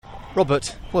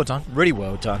Robert, well done, really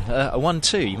well done. A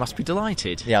 1-2, you must be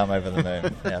delighted. Yeah, I'm over the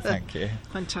moon. Yeah, thank you.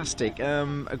 Fantastic.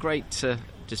 A great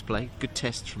display, good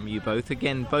test from you both.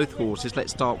 Again, both horses.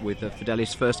 Let's start with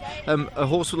Fidelis first. A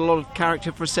horse with a lot of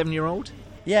character for a 7-year-old?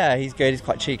 Yeah, he's good. He's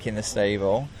quite cheeky in the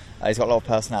stable. He's got a lot of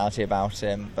personality about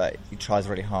him, but he tries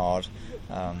really hard.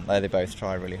 They both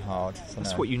try really hard. So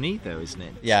That's what you need, though, isn't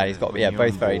it? Yeah, he's got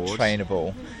both very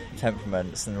trainable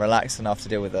temperaments and relaxed enough to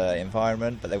deal with the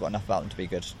environment, but they've got enough about them to be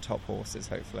good top horses,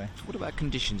 hopefully. What about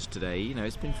conditions today? You know,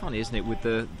 it's been funny, isn't it, with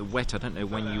the wet? I don't know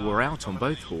when you were out on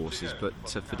both horses, but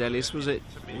Fidelis, was it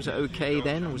okay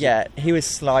then? He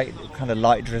was kind of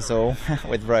light drizzle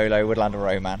with Rolo, Woodland and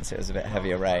Romance. It was a bit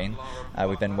heavier rain.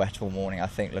 We've been wet all morning, I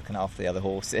think, looking after the other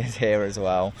horses here as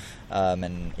well.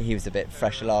 And he was a bit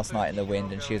fresher last night in the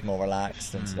wind, and she was more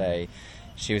relaxed. And today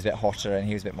she was a bit hotter and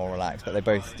he was a bit more relaxed. But they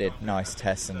both did nice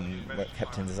tests and were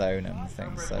kept in the zone and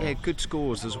things. So. Yeah, good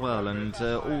scores as well. And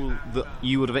all that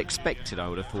you would have expected, I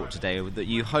would have thought today, that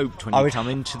you hoped when you come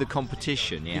into the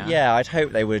competition. Yeah. Yeah, I'd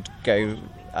hope they would go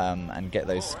and get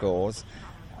those scores.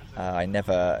 I don't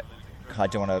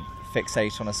want to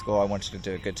fixate on a score. I wanted to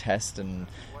do a good test, and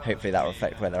hopefully that will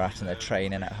reflect where they're at in their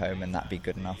training at home, and that'd be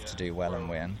good enough to do well and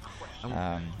win.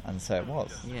 And so it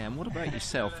was. Yeah, and what about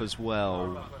yourself as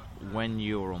well? When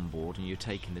you're on board and you're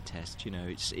taking the test, you know,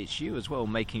 it's you as well,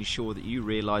 making sure that you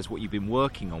realise what you've been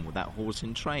working on with that horse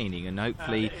in training, and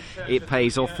hopefully it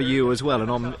pays off for you as well.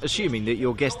 And I'm assuming that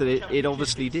you'll guess that it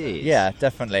obviously did. Yeah,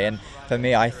 definitely. And for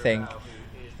me, I think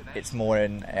it's more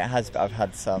I've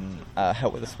had some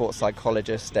help with the sports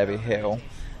psychologist, Debbie Hill,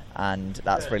 and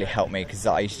that's really helped me, because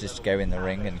I used to just go in the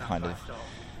ring and kind of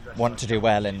want to do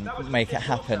well and make it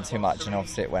happen too much, and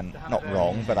obviously it went not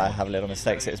wrong, but I have little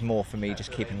mistakes. So it was more for me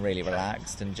just keeping really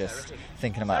relaxed and just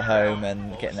thinking about home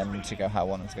and getting them to go how I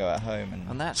want them to go at home.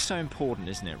 And that's so important,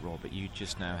 isn't it, Robert? You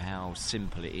just know how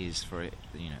simple it is for it,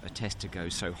 a test to go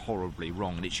so horribly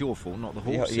wrong, and it's your fault, not the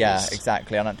horses. Yeah,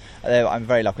 exactly. And I'm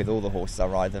very lucky with all the horses I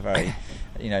ride. They're very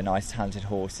nice, talented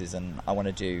horses, and I want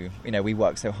to do, we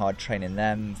work so hard training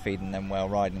them, feeding them well,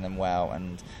 riding them well,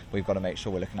 and we've got to make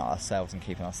sure we're looking at ourselves and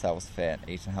keeping ourselves fit,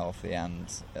 eating healthy,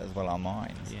 and as well our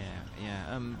minds.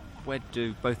 Yeah. Where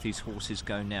do both these horses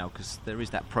go now? Because there is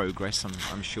that progress,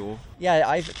 I'm sure. Yeah,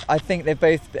 I think they've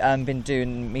both been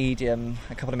doing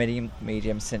a couple of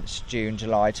medium since June,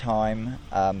 July time.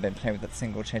 Been playing with that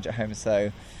single change at home,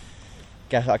 so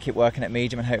I keep working at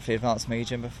medium and hopefully advance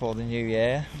medium before the new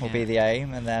year will be the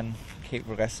aim, and then keep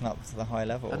progressing up to the high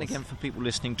levels. And again, for people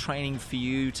listening, training for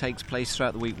you takes place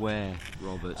throughout the week where,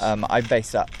 Robert? I'm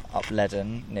based up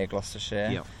Leaden, near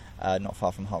Gloucestershire, not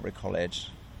far from Hartbury College.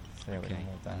 So okay,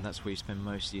 and that's where you spend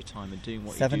most of your time and doing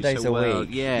what 7 you do days so a well. week.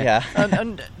 Yeah.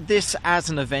 and this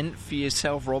as an event for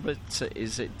yourself, Robert,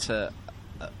 is it a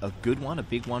good one, a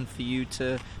big one for you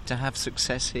to have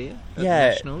success here at the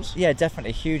Nationals? Yeah,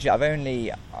 definitely huge.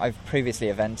 I've previously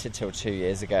evented till 2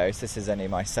 years ago, so this is only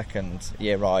my second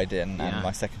year riding and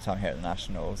my second time here at the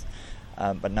Nationals.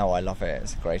 But no, I love it.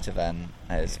 It's a great event.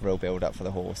 It's a real build up for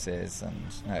the horses, and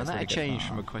that really changed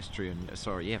from from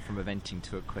eventing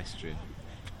to equestrian.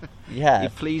 Yeah,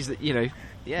 you're pleased that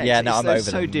I'm over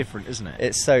so them. Different, isn't it?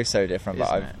 It's so different,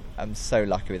 but I'm so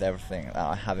lucky with everything that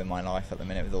I have in my life at the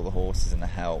minute, with all the horses and the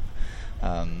help.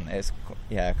 It's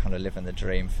kind of living the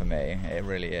dream for me. It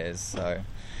really is. So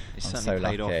it I'm certainly so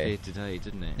paid lucky. off here today,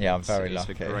 didn't it? Yeah, I'm very it's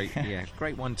lucky.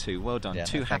 Great 1-2. Well done. Yeah,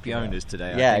 Two happy owners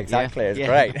today. Yeah, exactly. It's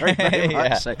great. Very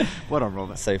much so. Well done,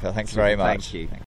 Robert. Super. Thanks very much. Thank you.